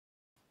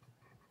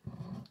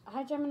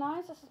Hi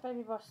Geminis, this is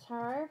Baby Boss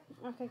Tarot.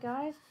 Okay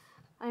guys,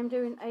 I'm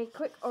doing a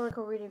quick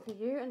oracle reading for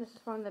you, and this is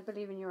from the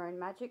Believe in Your Own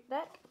Magic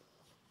deck.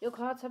 Your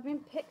cards have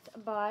been picked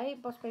by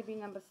Boss Baby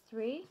number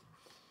 3.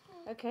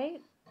 Okay,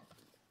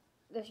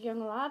 this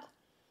young lad,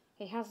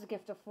 he has the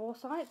gift of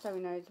foresight, so he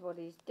knows what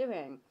he's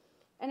doing.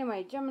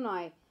 Anyway,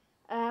 Gemini,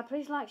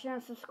 please like, share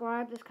and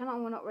subscribe. This cannot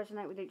and will not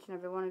resonate with each and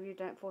every one of you.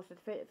 Don't force it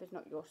to fit if it's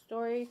not your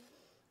story.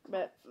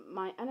 But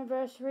my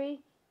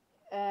anniversary,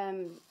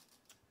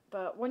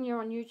 but 1 year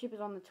on YouTube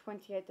is on the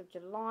 28th of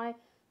July.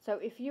 So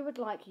if you would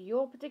like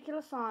your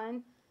particular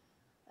sign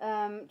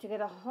to get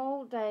a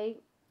whole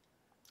day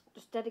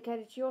just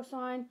dedicated to your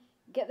sign,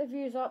 get the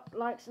views up,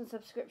 likes and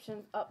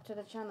subscriptions up to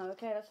the channel.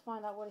 Okay, let's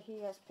find out what he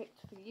has picked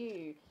for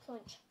you.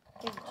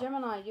 Okay,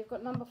 Gemini, you've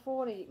got number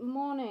 40,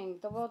 morning,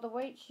 the world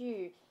awaits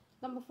you.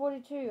 Number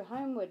 42,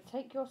 homeward,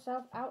 take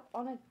yourself out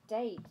on a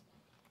date.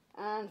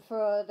 And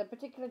for the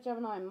particular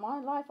Gemini in my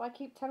life, I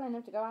keep telling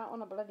him to go out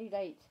on a bloody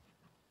date.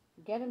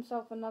 Get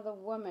himself another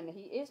woman.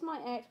 He is my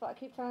ex, but I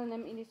keep telling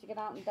him he needs to get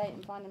out and date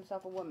and find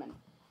himself a woman.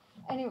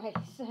 Anyway,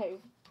 so,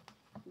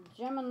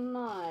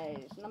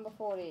 Geminis, number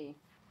 40.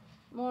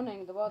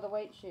 Morning, the world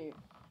awaits you.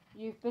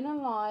 You've been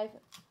alive,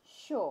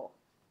 sure.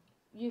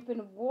 You've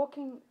been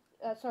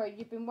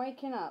you've been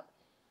waking up,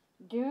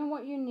 doing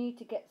what you need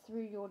to get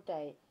through your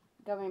day.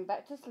 Going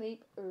back to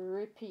sleep,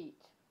 repeat.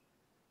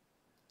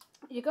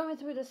 You're going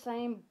through the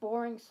same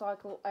boring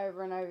cycle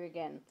over and over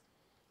again.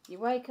 You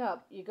wake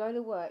up, you go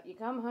to work, you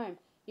come home,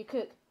 you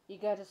cook, you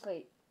go to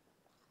sleep.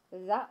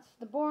 That's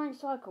the boring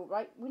cycle,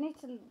 right? We need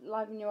to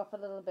liven you up a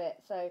little bit.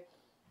 So,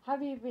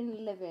 have you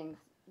been living,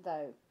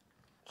 though?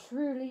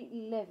 Truly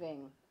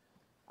living.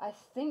 I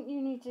think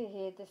you need to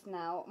hear this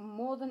now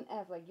more than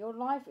ever. Your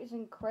life is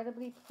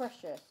incredibly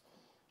precious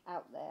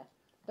out there.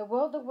 The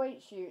world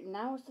awaits you.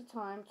 Now is the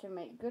time to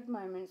make good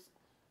moments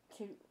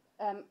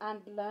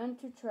and learn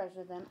to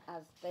treasure them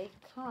as they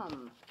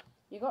come.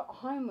 You got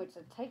homeward, so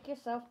take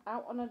yourself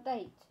out on a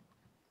date.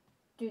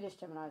 Do this,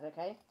 Geminis,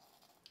 okay?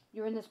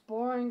 You're in this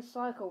boring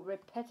cycle,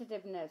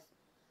 repetitiveness.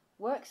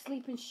 Work,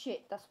 sleep, and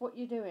shit. That's what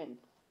you're doing.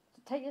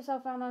 So take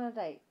yourself out on a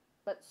date,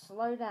 but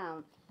slow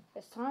down.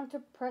 It's time to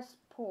press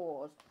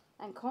pause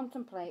and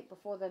contemplate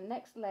before the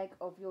next leg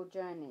of your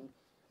journey.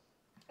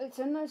 It's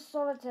in those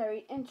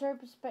solitary,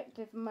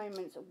 introspective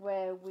moments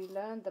where we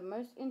learn the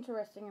most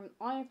interesting and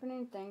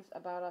eye-opening things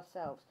about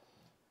ourselves.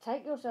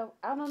 Take yourself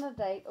out on a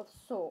date of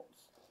sorts.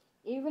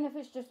 Even if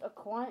it's just a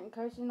quiet and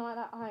cozy night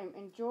at home,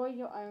 enjoy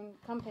your own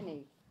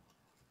company.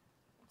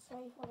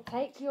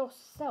 Take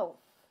yourself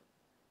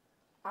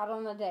out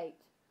on a date.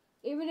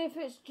 Even if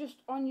it's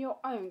just on your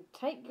own,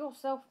 take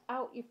yourself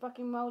out. You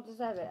fucking well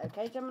deserve it.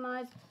 Okay,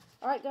 Geminis?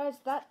 Alright, guys,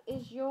 that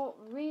is your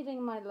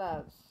reading, my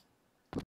loves.